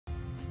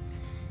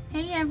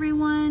Hey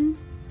everyone!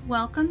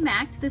 Welcome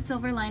back to The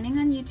Silver Lining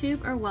on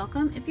YouTube, or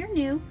welcome if you're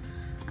new.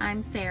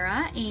 I'm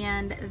Sarah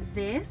and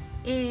this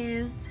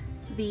is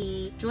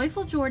the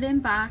Joyful Jordan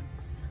box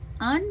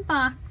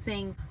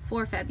unboxing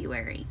for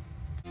February.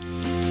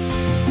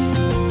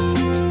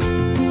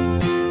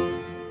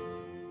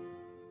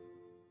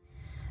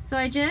 So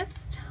I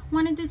just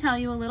wanted to tell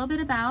you a little bit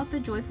about the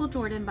Joyful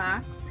Jordan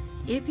box.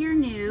 If you're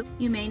new,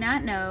 you may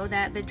not know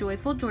that the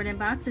Joyful Jordan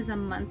box is a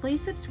monthly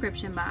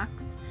subscription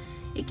box.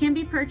 It can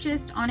be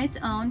purchased on its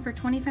own for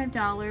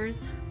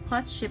 $25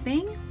 plus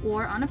shipping,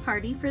 or on a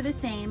party for the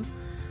same,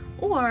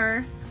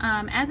 or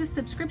as a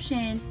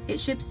subscription, it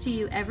ships to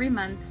you every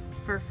month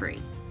for free.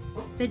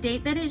 The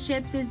date that it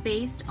ships is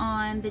based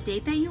on the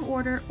date that you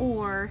order,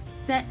 or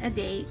set a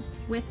date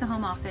with the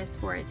home office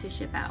for it to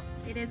ship out.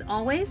 It is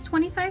always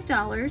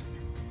 $25,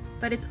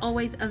 but it's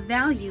always a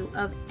value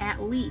of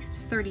at least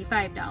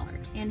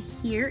 $35. And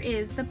here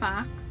is the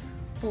box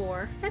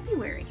for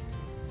February.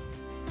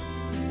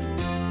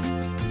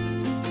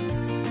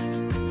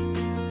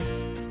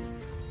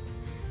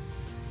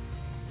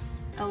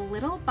 A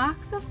little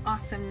box of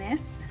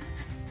awesomeness,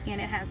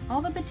 and it has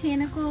all the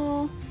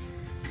botanical,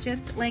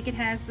 just like it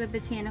has the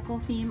botanical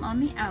theme on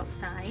the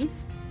outside.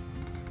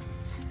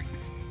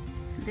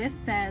 This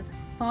says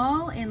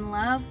fall in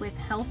love with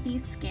healthy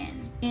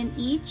skin. In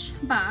each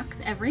box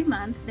every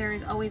month there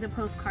is always a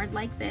postcard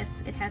like this.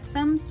 It has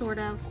some sort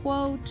of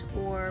quote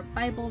or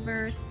Bible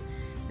verse.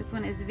 This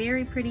one is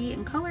very pretty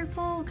and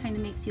colorful, kind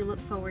of makes you look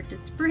forward to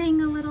spring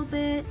a little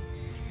bit.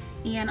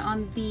 And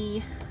on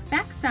the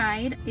back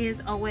side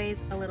is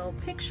always a little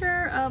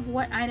picture of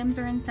what items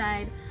are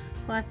inside,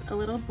 plus a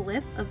little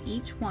blip of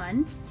each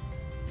one.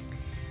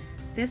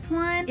 This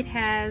one, it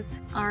has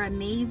our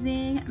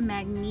amazing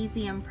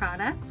magnesium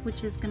products,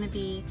 which is going to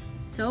be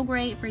so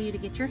great for you to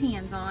get your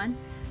hands on.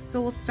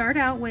 So we'll start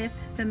out with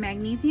the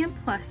Magnesium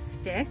Plus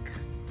stick.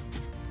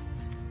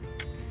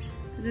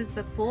 This is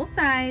the full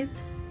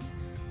size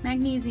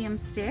magnesium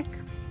stick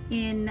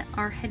in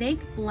our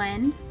headache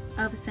blend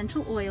of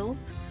essential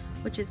oils,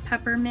 which is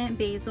peppermint,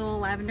 basil,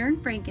 lavender,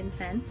 and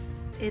frankincense.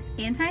 Its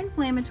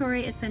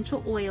anti-inflammatory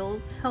essential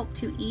oils help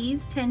to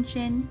ease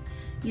tension.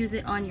 Use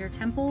it on your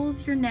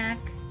temples, your neck,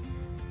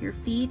 your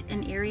feet,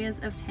 and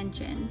areas of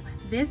tension.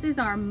 This is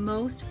our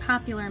most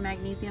popular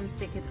magnesium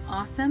stick. It's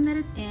awesome that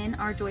it's in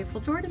our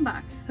Joyful Jordan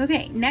box.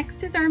 Okay,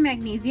 next is our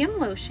magnesium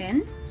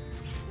lotion.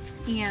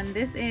 And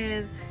this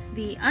is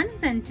the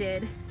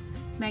unscented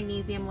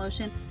magnesium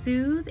lotion.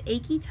 Soothe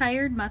achy,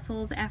 tired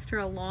muscles after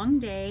a long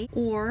day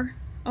or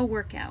a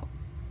workout.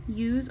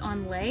 Use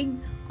on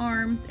legs,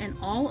 arms, and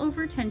all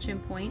over tension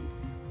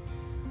points.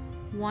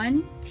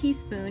 1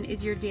 teaspoon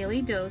is your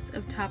daily dose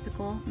of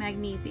topical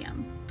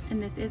magnesium,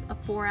 and this is a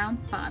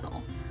 4-ounce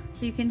bottle.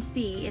 So you can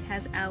see it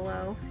has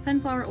aloe,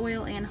 sunflower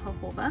oil, and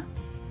jojoba.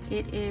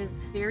 It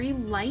is very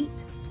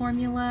light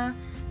formula,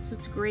 so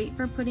it's great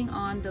for putting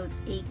on those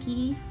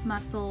achy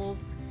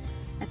muscles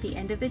at the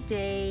end of the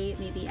day,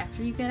 maybe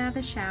after you get out of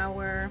the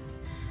shower.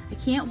 I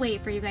can't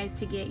wait for you guys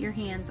to get your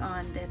hands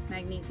on this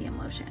magnesium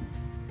lotion.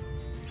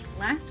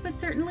 Last but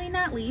certainly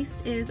not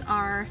least is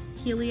our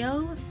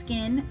Helio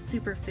Skin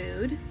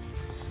Superfood,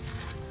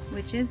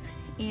 which is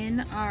in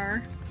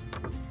our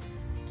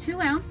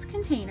 2-ounce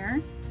container.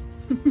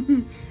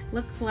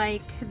 Looks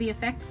like the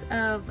effects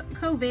of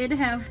COVID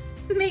have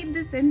made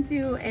this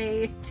into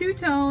a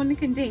 2-tone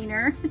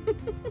container.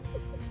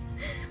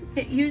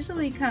 It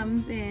usually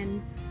comes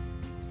in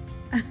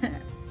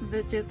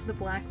just the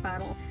black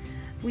bottle.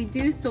 We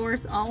do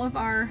source all of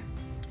our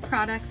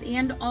products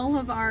and all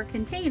of our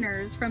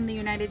containers from the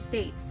United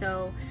States,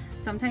 so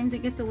sometimes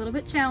it gets a little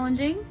bit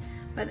challenging,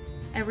 but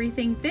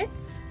everything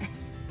fits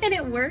and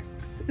it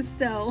works.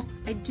 So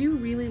I do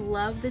really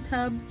love the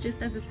tubs.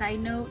 Just as a side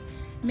note,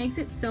 it makes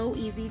it so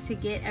easy to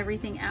get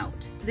everything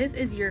out. This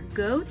is your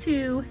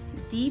go-to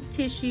deep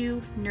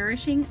tissue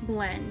nourishing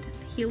blend: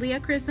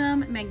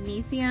 Helichrysum,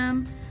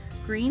 magnesium,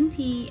 green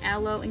tea,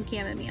 aloe, and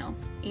chamomile,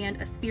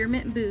 and a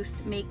spearmint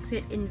boost makes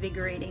it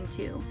invigorating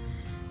too.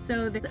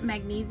 So the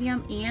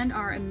magnesium and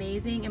our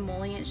amazing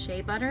emollient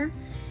shea butter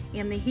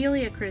and the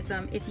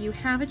Helichrysum, if you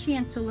have a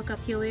chance to look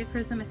up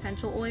Helichrysum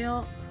essential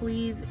oil,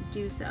 please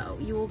do so.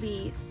 You will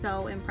be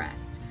so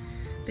impressed.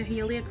 The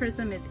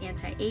Helichrysum is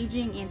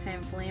anti-aging,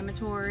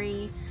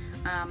 anti-inflammatory.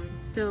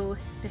 So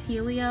the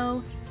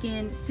Helio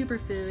Skin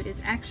Superfood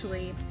is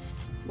actually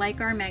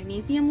like our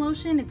magnesium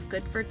lotion. It's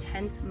good for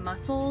tense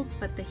muscles,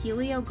 but the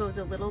Helio goes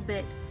a little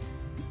bit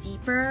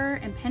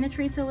deeper and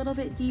penetrates a little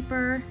bit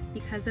deeper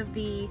because of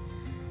the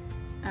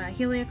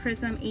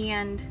Helichrysum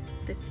and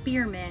the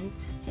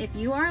spearmint. If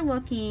you are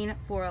looking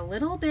for a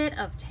little bit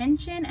of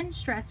tension and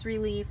stress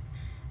relief,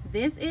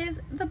 this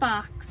is the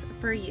box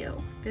for you.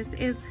 This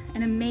is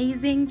an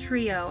amazing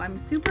trio.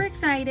 I'm super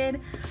excited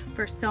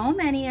for so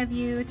many of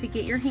you to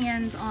get your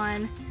hands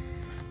on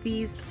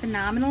these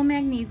phenomenal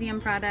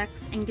magnesium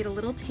products and get a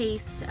little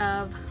taste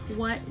of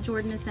what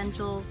Jordan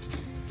Essentials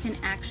can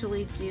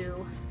actually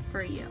do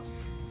for you.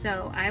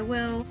 So I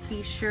will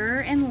be sure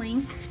and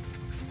link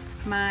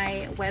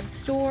my web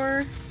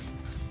store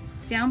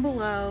down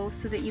below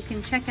so that you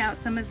can check out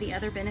some of the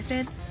other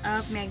benefits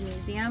of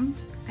magnesium.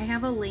 I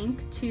have a link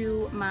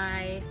to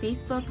my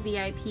Facebook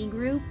VIP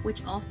group,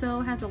 which also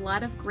has a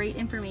lot of great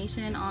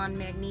information on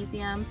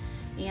magnesium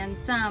and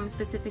some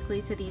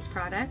specifically to these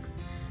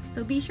products.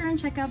 So be sure and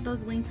check out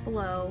those links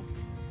below.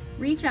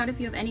 Reach out if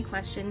you have any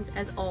questions,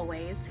 as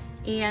always.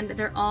 And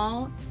they're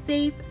all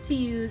safe to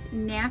use,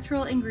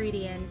 natural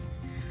ingredients.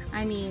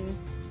 I mean,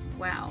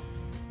 wow.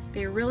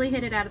 They really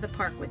hit it out of the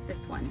park with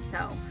this one.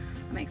 So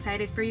I'm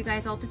excited for you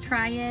guys all to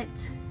try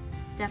it.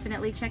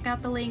 Definitely check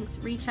out the links.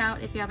 Reach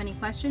out if you have any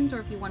questions or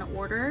if you want to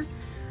order.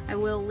 I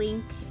will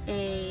link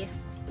a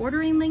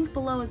ordering link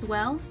below as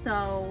well.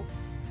 So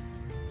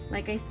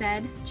like I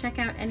said, check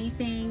out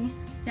anything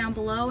down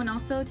below and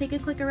also take a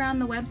click around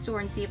the web store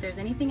and see if there's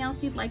anything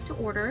else you'd like to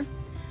order.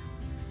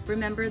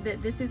 Remember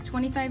that this is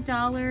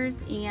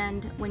 $25,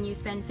 and when you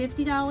spend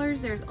 $50,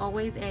 there's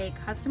always a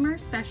customer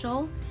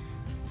special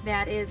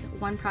that is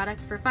one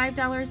product for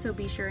 $5, so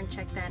be sure and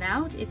check that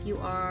out if you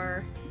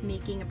are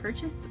making a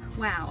purchase.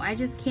 Wow, I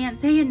just can't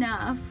say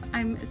enough.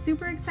 I'm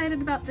super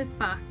excited about this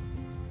box.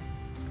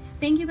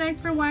 Thank you guys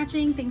for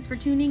watching. Thanks for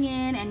tuning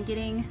in and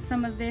getting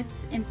some of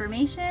this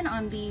information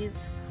on these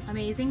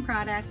amazing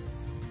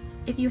products.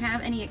 If you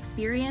have any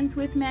experience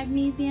with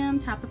magnesium,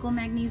 topical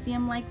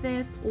magnesium like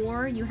this,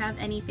 or you have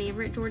any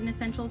favorite Jordan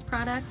Essentials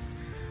products,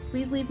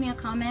 please leave me a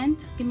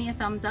comment. Give me a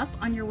thumbs up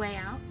on your way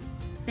out.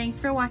 Thanks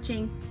for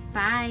watching.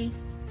 Bye.